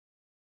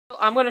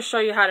I'm going to show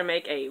you how to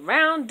make a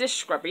round dish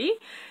scrubby.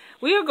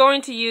 We are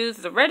going to use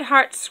the Red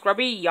Heart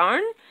Scrubby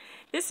yarn.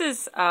 This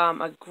is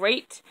a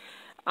great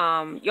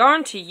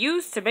yarn to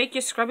use to make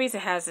your scrubbies. It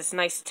has this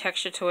nice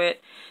texture to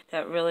it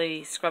that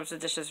really scrubs the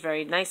dishes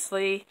very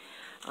nicely.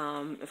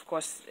 Of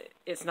course,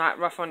 it's not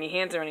rough on your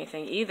hands or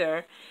anything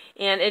either.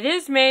 And it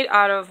is made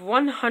out of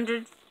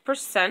 100%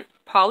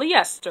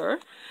 polyester,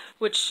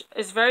 which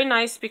is very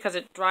nice because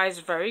it dries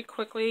very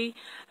quickly.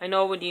 I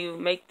know when you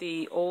make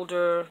the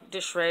older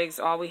dish rags,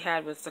 all we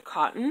had was the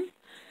cotton.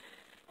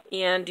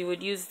 And you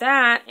would use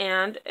that,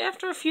 and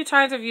after a few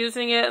times of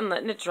using it and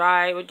letting it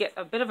dry, it would get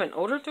a bit of an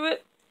odor to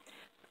it.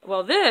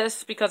 Well,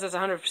 this, because it's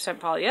 100%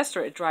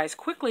 polyester, it dries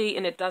quickly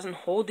and it doesn't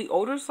hold the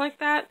odors like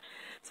that.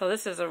 So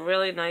this is a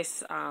really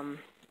nice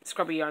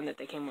scrubby yarn that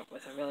they came up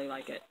with. I really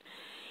like it.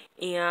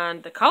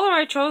 And the color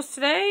I chose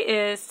today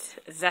is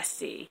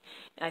Zesty.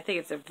 I think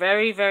it's a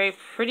very, very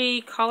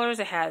pretty colors.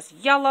 It has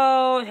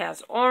yellow, it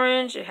has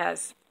orange, it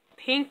has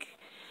pink.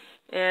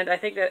 And I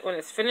think that when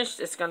it's finished,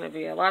 it's going to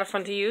be a lot of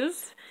fun to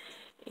use.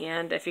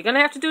 And if you're going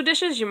to have to do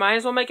dishes, you might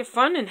as well make it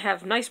fun and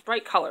have nice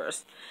bright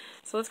colors.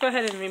 So let's go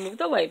ahead and remove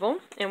the label,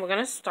 and we're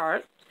going to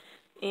start.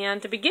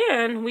 And to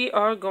begin, we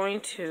are going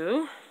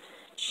to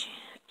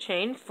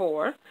chain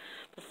 4.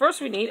 But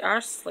first we need our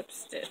slip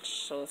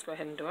stitch. So let's go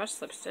ahead and do our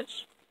slip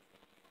stitch.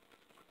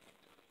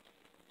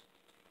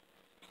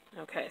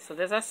 Okay, so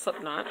there's our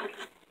slip knot.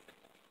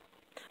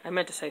 I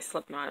meant to say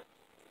slip knot,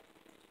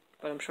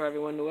 but I'm sure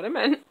everyone knew what I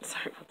meant.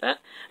 Sorry about that.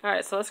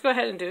 Alright, so let's go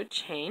ahead and do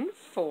chain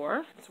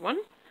 4. It's 1,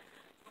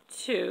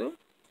 2,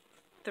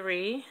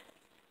 3,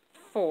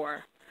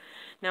 4.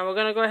 Now we're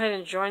going to go ahead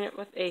and join it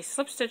with a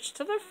slip stitch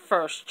to the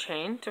first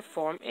chain to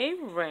form a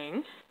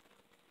ring.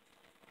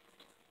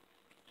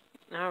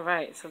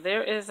 Alright, so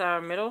there is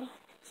our middle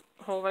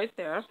hole right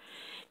there.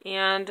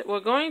 And we're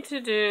going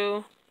to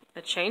do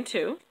a chain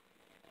 2.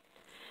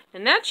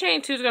 And that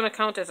chain 2 is going to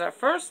count as our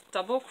first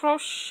double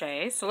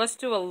crochet. So let's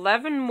do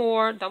 11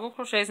 more double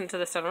crochets into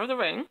the center of the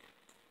ring.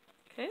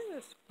 Okay,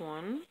 that's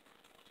 1.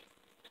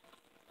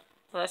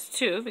 Well, that's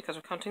 2 because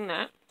we're counting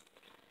that.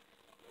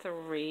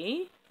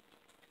 3,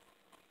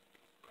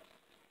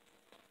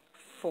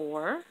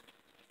 4,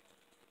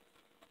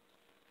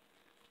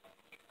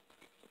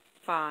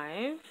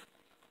 5,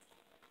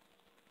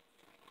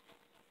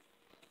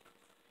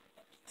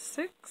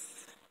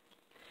 6.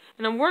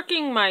 And I'm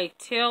working my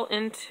tail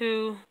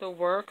into the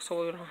work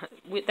so we don't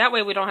have, that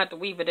way we don't have to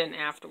weave it in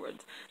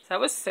afterwards. So that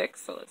was 6,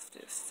 so let's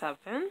do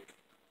 7,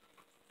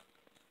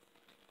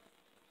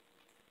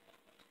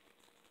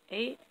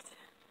 8,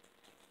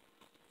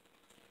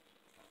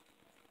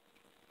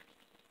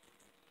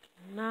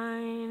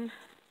 9,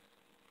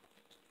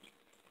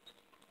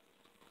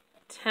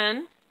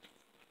 10,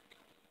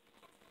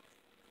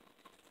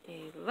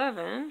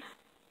 11,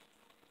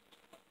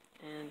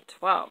 and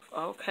 12.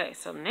 Okay,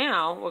 so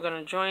now we're going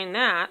to join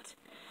that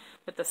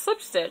with the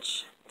slip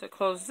stitch to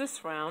close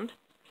this round.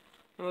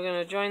 And we're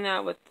going to join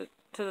that with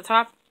to the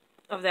top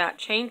of that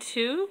chain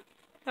 2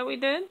 that we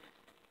did.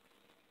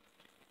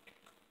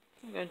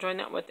 We're going to join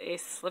that with a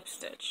slip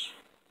stitch.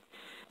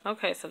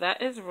 Okay, so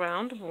that is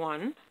round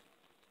 1.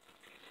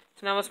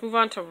 So now let's move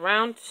on to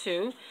round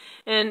 2.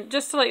 And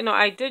just to let you know,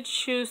 I did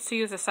choose to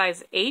use a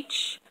size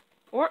H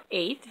or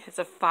 8. It's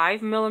a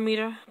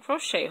 5mm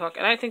crochet hook,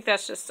 and I think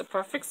that's just the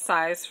perfect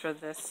size for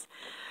this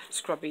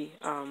scrubby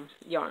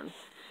yarn.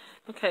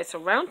 Okay, so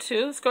round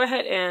 2, let's go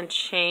ahead and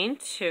chain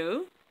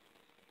 2.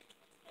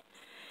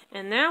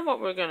 And now what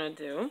we're going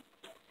to do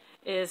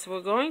is we're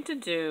going to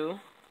do,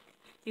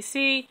 you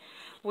see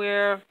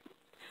where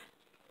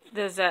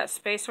there's that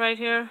space right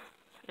here,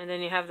 and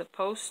then you have the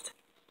post?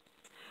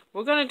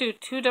 We're going to do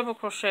 2 double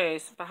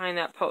crochets behind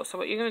that post. So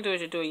what you're going to do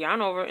is you do a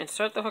yarn over,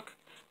 insert the hook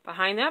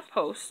behind that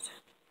post,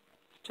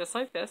 just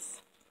like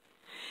this.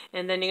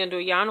 And then you're going to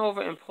do a yarn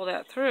over and pull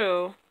that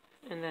through,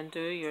 and then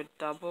do your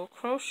double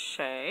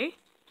crochet.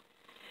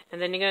 And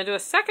then you're going to do a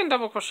second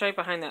double crochet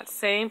behind that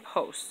same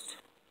post.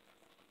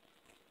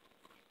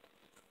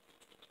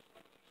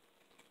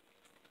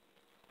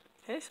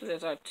 Okay, so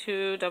there's our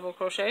 2 double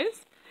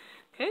crochets.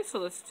 Okay, so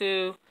let's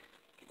do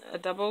a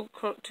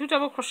 2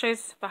 double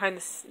crochets behind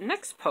this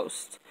next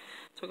post.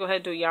 So go ahead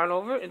and do yarn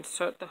over,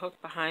 insert the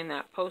hook behind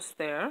that post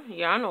there,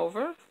 yarn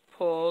over,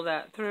 pull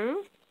that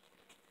through,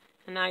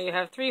 and now you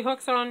have 3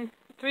 loops on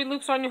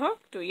your hook.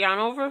 Do a yarn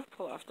over,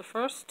 pull off the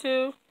first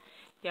 2,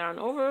 yarn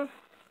over,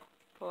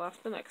 pull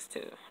off the next 2.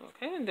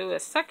 Okay, and do a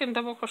second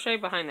double crochet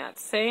behind that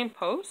same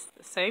post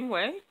the same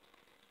way.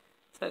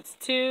 So that's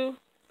 2.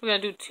 We're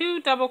going to do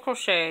 2 double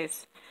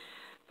crochets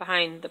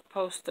behind the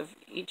post of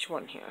each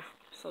one here.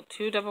 So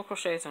 2 double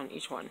crochets on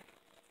each one.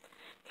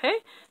 Okay,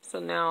 so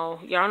now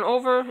yarn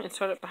over,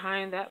 insert it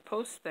behind that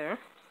post there.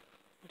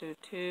 Do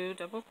 2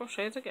 double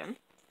crochets again.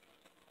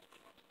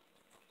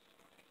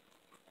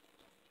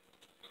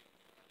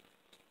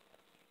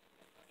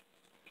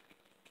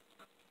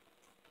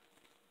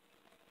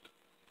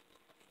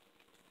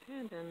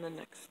 And then the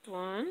next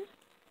one.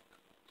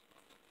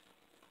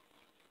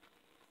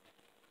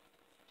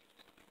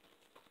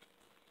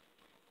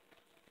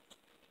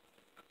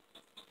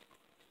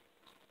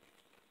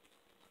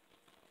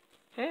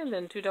 Okay, and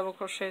then 2 double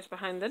crochets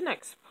behind the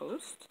next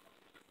post.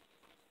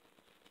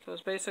 So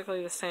it's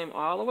basically the same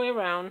all the way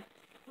around.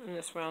 In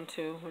this round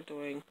 2, we're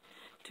doing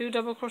 2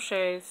 double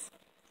crochets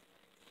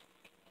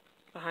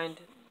behind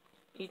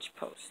each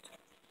post.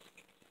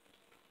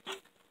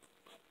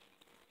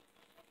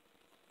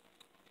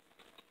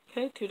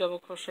 Okay, 2 double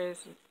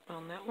crochets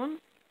on that one.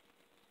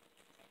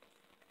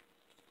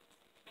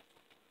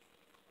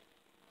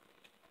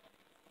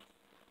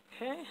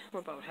 Okay, we're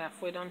about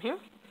halfway done here.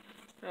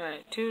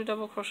 Alright, 2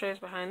 double crochets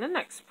behind the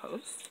next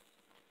post.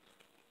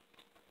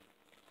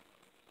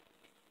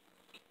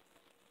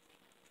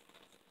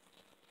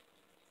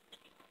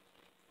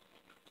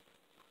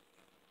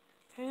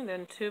 Okay, and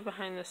then 2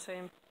 behind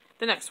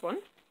the next one.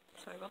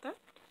 Sorry about that.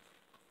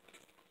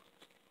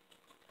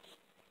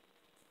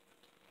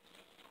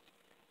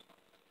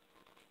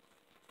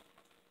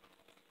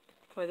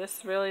 Boy,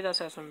 this really does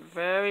have some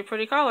very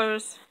pretty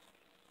colors.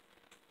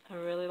 I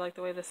really like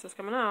the way this is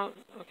coming out.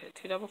 Okay,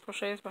 2 double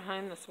crochets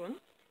behind this one.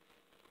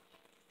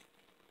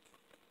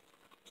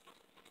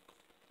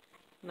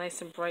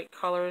 Nice and bright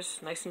colors,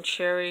 nice and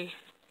cherry.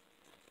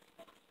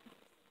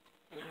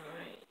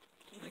 Alright,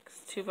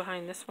 next 2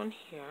 behind this one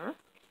here.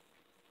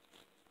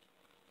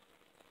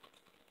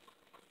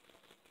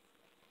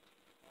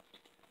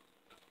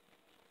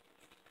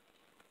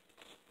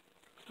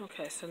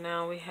 Okay, so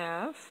now we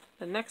have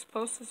the next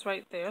post is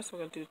right there, so we're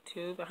going to do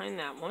 2 behind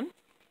that one.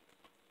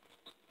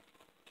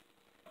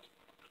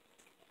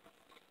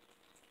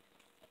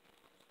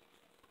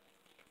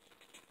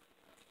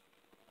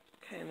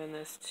 Okay, and then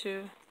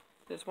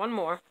there's one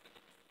more,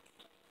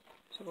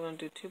 so we're going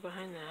to do 2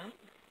 behind that.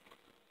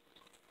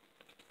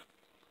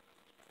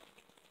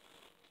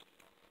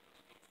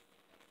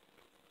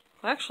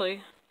 Well,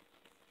 actually,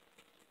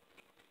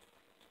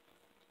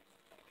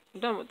 I'm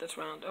done with this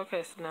round.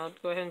 Okay, so now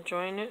go ahead and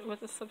join it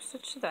with a slip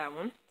stitch to that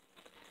one.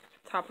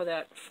 Top of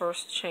that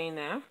first chain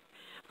there.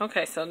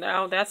 Okay, so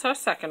now that's our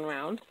second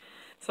round.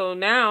 So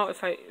now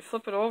if I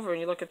flip it over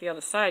and you look at the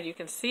other side, you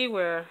can see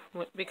where,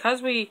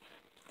 because we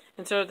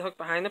inserted the hook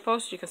behind the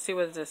post, you can see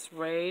where there's this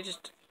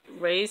raised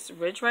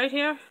ridge right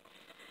here,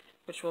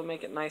 which will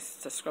make it nice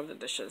to scrub the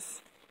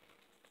dishes.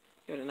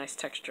 Give it a nice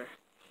texture.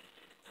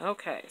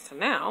 Okay, so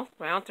now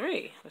round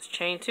 3. Let's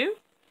chain 2.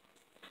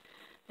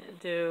 And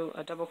do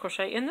a double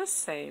crochet in the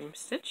same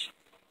stitch.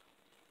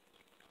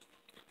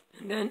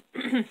 And then,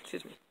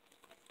 excuse me.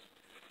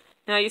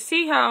 Now you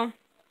see how,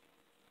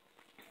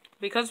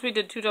 because we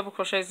did 2 double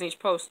crochets in each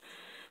post,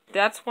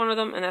 that's one of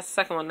them and that's the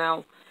second one.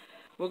 Now,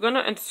 we're going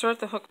to insert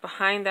the hook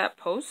behind that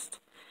post,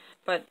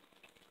 but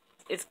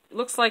it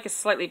looks like it's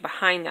slightly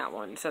behind that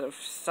one instead of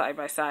side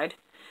by side.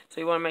 So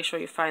you want to make sure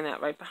you find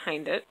that right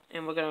behind it.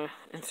 And we're going to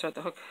insert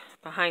the hook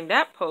behind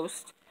that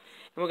post,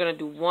 and we're going to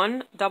do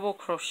 1 double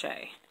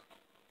crochet.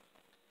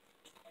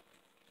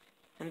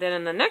 And then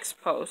in the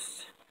next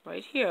post,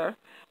 right here,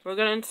 we're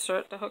going to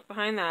insert the hook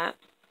behind that,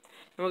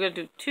 and we're going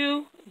to do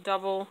 2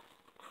 double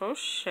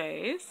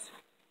crochets.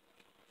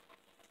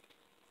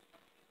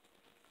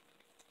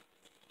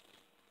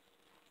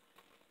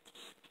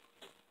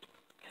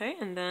 Okay,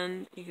 and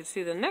then you can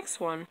see the next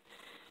one,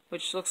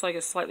 which looks like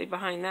it's slightly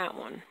behind that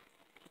one.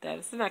 That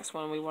is the next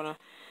one. We want to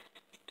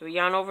do a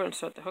yarn over,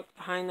 insert the hook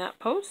behind that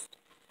post,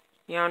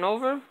 yarn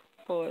over,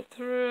 pull it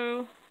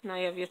through. Now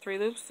you have your 3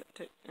 loops,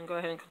 and go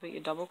ahead and complete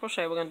your double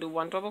crochet. We're going to do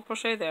 1 double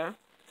crochet there,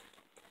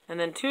 and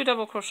then 2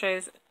 double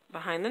crochets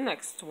behind the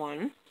next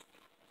one.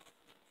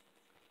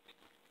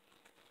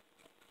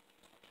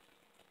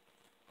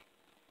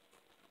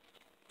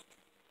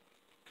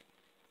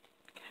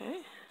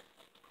 Okay.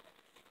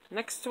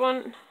 Next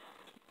one,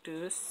 do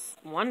this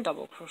 1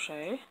 double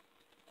crochet.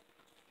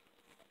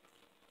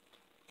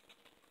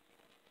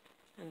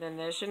 And then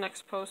there's your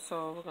next post,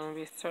 so we're going to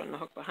be inserting the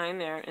hook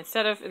behind there.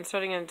 Instead of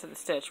inserting it into the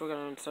stitch, we're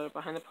going to insert it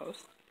behind the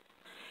post.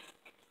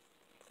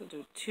 So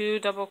do 2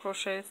 double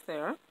crochets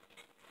there.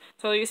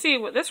 So you see,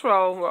 with this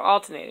row, we're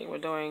alternating. We're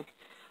doing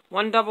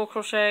 1 double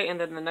crochet, and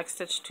then the next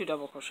stitch, 2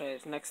 double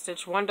crochets. Next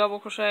stitch, 1 double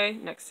crochet,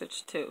 next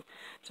stitch, 2.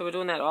 So we're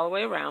doing that all the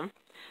way around.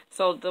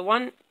 So the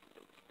one,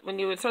 when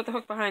you insert the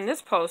hook behind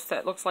this post,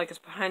 that looks like it's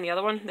behind the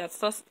other one, that's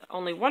just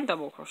only 1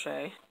 double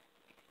crochet.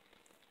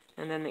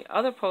 And then the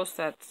other post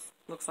that's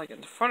looks like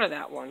in front of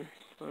that one,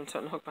 we're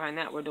inserting the hook behind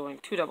that, we're doing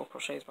 2 double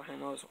crochets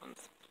behind those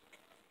ones.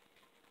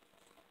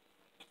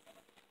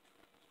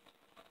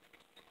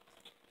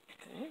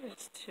 Okay,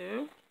 that's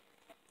 2.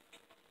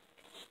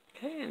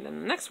 Okay, and then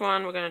the next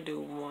one, we're going to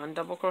do 1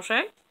 double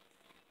crochet.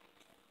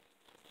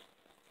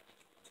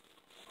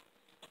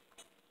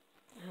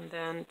 And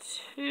then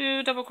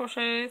 2 double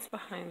crochets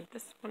behind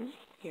this one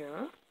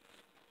here.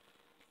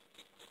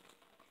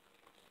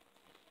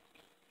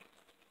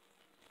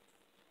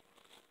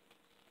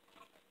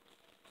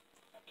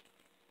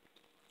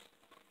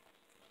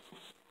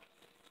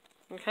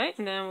 Okay,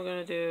 and then we're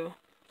going to do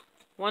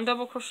 1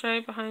 double crochet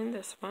behind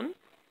this one,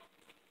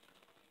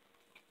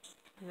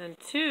 and then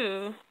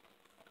 2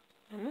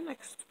 in the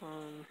next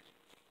one.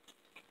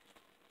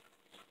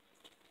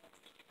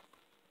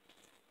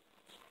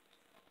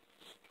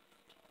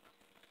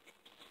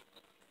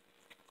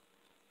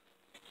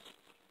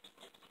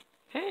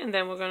 Okay, and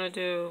then we're going to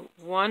do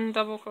 1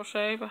 double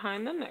crochet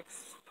behind the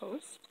next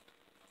post,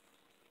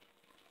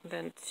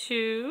 then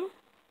 2,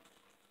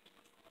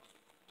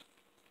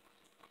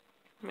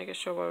 making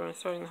sure we're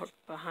inserting the hook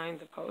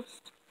behind the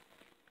post,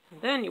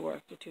 and then you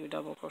work your 2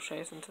 double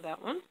crochets into that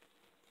one.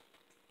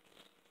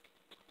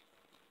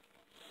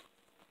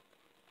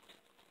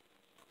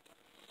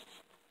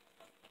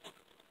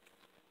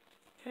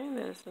 Okay,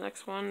 there's the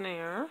next one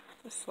there,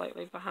 just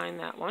slightly behind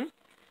that one.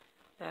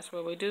 That's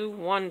where we do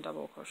 1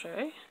 double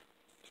crochet.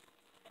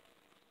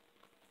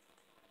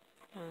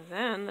 And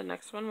then the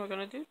next one we're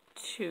going to do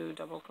 2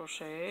 double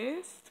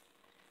crochets.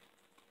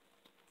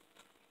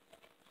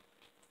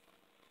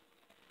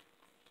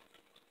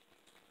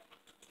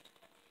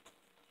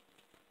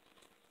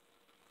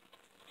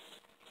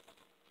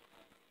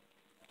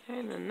 Okay,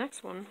 and the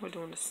next one we're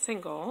doing a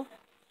single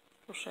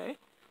crochet.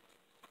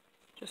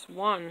 Just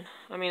one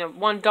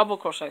double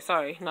crochet,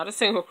 sorry, not a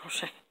single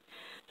crochet.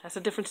 That's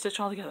a different stitch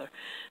altogether.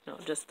 No,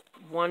 just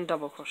 1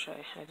 double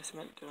crochet. I just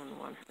meant doing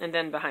 1. And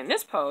then behind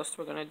this post,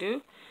 we're going to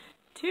do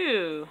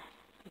 2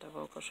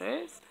 double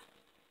crochets.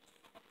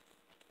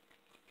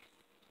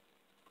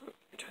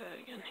 Try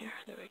that again here.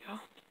 There we go.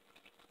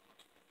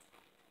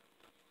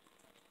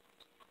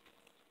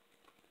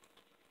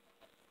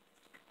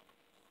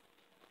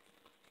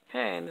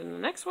 Okay, and then the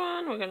next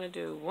one, we're going to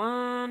do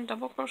 1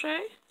 double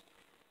crochet.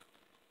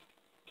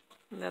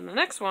 And then the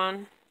next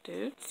one,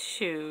 do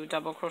 2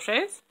 double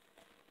crochets.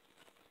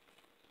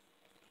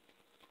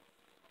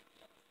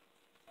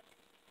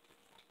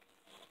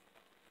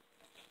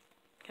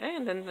 Okay,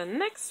 and then the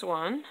next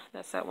one,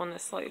 that's that one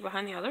that's slightly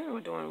behind the other,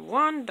 we're doing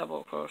 1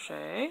 double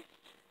crochet.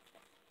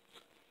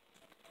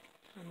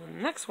 And then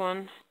the next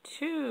one,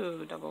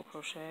 2 double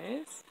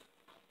crochets.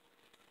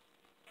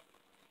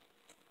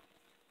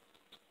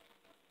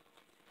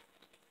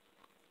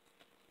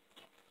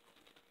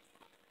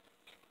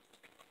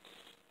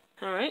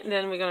 Alright,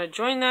 then we're going to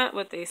join that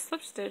with a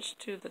slip stitch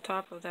to the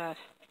top of that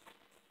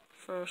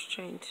first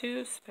chain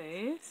 2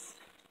 space.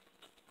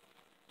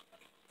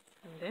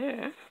 And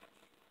there.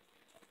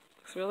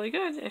 Looks really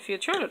good. If you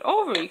turn it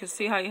over, you can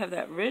see how you have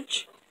that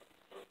ridge.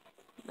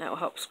 That will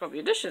help scrub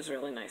your dishes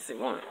really nicely,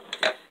 won't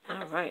it?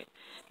 Alright.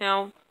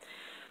 Now,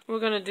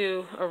 we're going to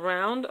do a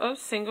round of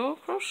single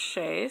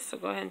crochet. So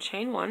go ahead and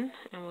chain 1,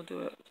 and we'll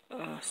do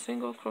a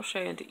single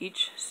crochet into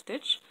each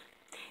stitch.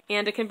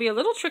 And it can be a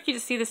little tricky to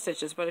see the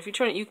stitches, but if you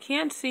turn it, you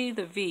can see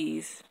the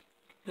V's,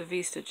 the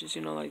V stitches,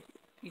 you know, like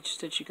each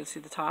stitch you can see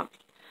the top.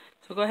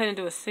 So go ahead and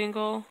do a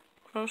single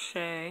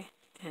crochet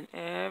in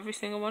every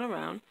single one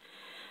around.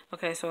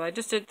 Okay, so I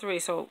just did 3,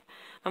 so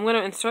I'm going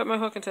to insert my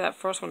hook into that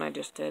first one I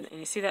just did, and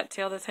you see that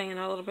tail that's hanging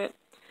out a little bit?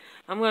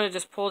 I'm going to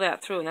just pull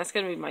that through, and that's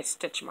going to be my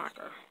stitch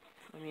marker.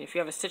 I mean, if you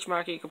have a stitch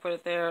marker, you can put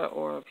it there,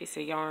 or a piece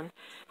of yarn.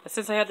 But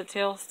since I had the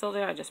tail still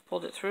there, I just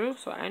pulled it through,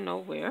 so I know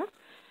where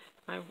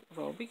my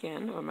row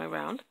began, or my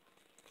round.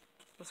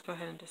 Let's go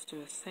ahead and just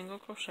do a single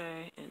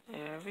crochet in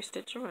every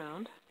stitch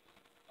around.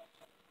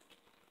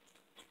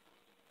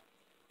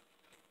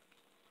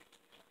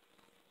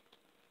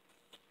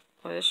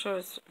 Well, this sure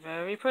is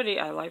very pretty.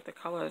 I like the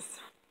colors.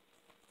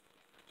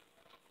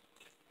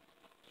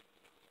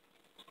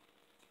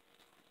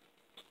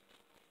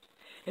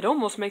 It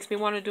almost makes me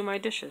want to do my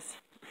dishes.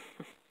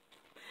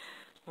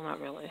 Well, not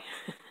really.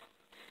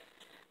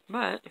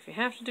 But if you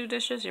have to do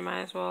dishes, you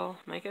might as well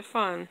make it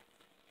fun.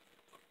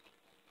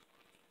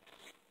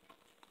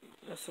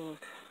 This will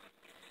look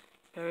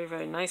very,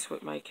 very nice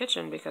with my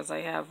kitchen because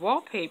I have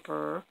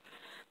wallpaper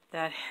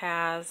that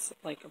has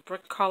like a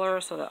brick color,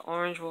 so that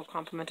orange will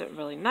complement it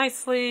really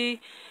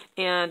nicely.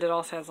 And it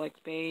also has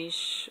like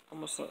beige,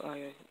 almost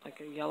like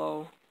a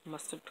yellow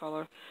mustard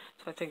color.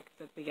 So I think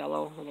that the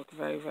yellow will look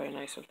very, very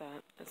nice with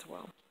that as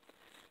well.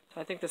 So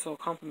I think this will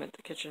complement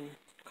the kitchen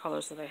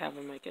colors that I have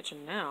in my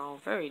kitchen now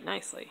very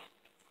nicely.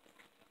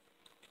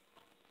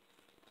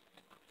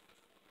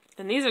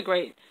 And these are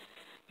great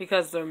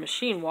because they're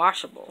machine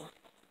washable.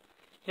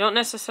 You don't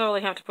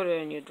necessarily have to put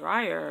it in your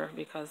dryer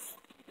because,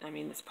 I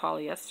mean, it's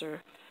polyester.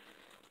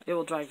 It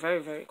will dry very,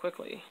 very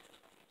quickly.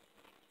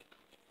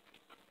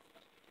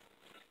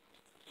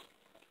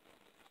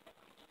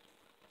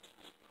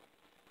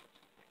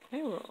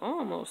 Okay, we're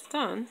almost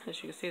done.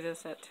 As you can see,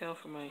 there's that tail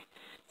for my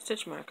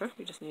stitch marker.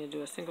 We just need to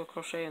do a single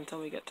crochet until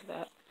we get to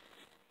that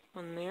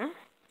one there.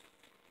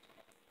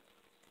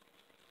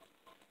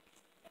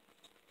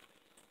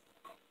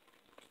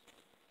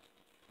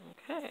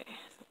 Okay,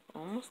 so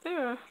almost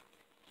there. Looks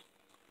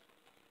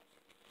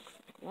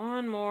like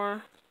one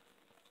more.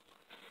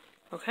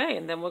 Okay,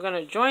 and then we're going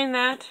to join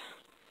that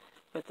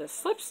with the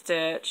slip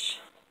stitch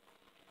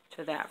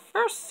to that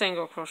first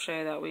single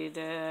crochet that we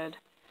did.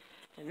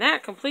 And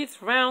that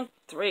completes round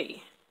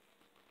 3.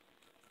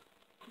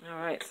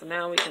 Alright, so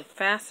now we can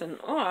fasten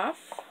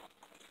off.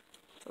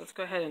 So let's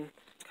go ahead and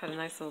cut a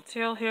nice little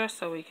tail here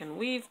so we can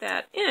weave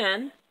that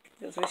in,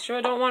 because we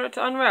sure don't want it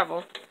to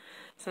unravel.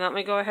 So now let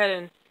me go ahead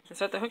and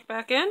insert the hook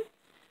back in.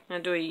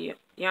 I'm going to do a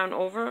yarn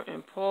over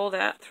and pull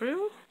that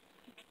through.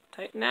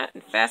 Tighten that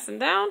and fasten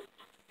down.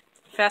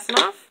 Fasten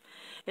off.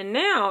 And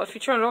now, if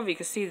you turn it over, you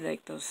can see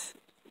like those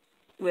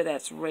where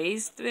that's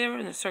raised there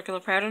in the circular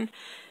pattern.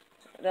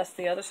 That's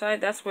the other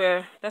side. That's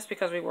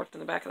because we worked in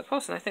the back of the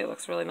post, and I think it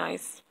looks really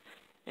nice.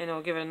 And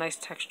it'll give it a nice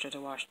texture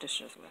to wash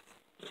dishes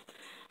with.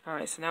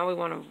 Alright, so now we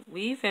want to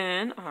weave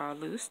in our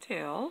loose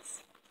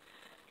tails.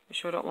 We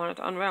sure don't want it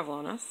to unravel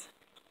on us.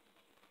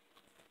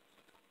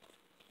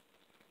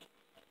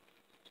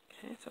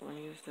 Okay, so I'm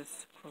going to use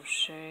this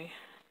crochet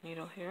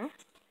needle here.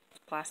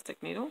 It's a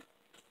plastic needle.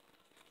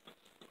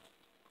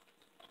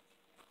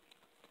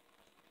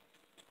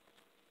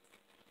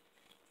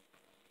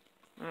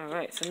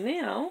 Alright, so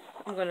now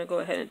I'm going to go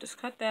ahead and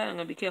just cut that. I'm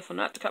going to be careful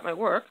not to cut my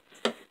work,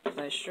 because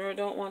I sure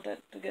don't want that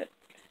to get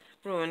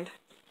ruined.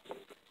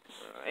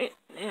 Alright,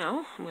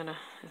 now I'm going to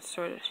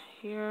insert it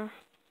here.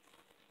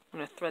 I'm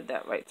going to thread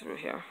that right through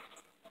here.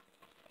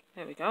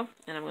 There we go.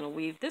 And I'm going to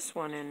weave this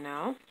one in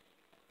now.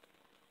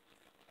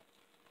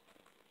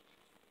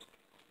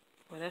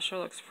 Boy, that sure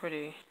looks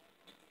pretty.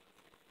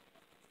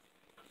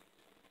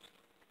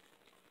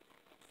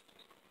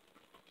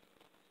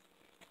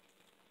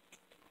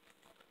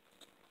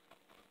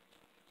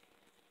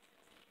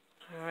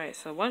 Alright,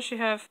 so once you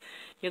have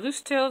your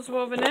loose tails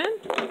woven in,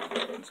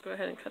 let's go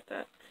ahead and cut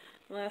that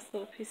last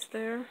little piece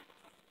there.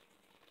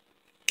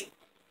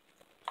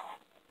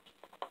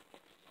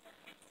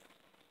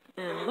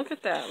 And look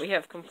at that. We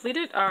have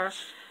completed our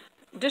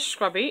dish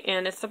scrubby,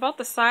 and it's about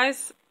the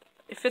size,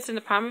 it fits in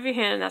the palm of your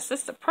hand, and that's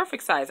just the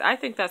perfect size. I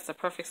think that's the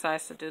perfect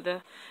size to do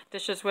the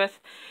dishes with.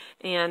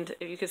 And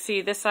you can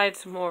see this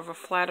side's more of a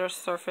flatter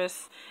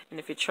surface, and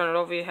if you turn it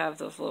over, you have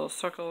those little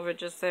circle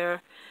ridges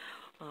there.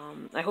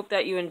 I hope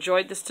that you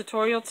enjoyed this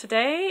tutorial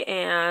today,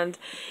 and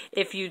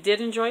if you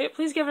did enjoy it,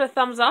 please give it a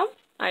thumbs up.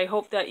 I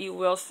hope that you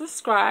will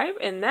subscribe,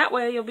 and that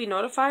way you'll be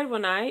notified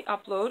when I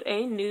upload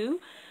a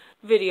new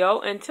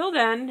video. Until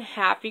then,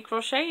 happy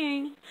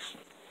crocheting!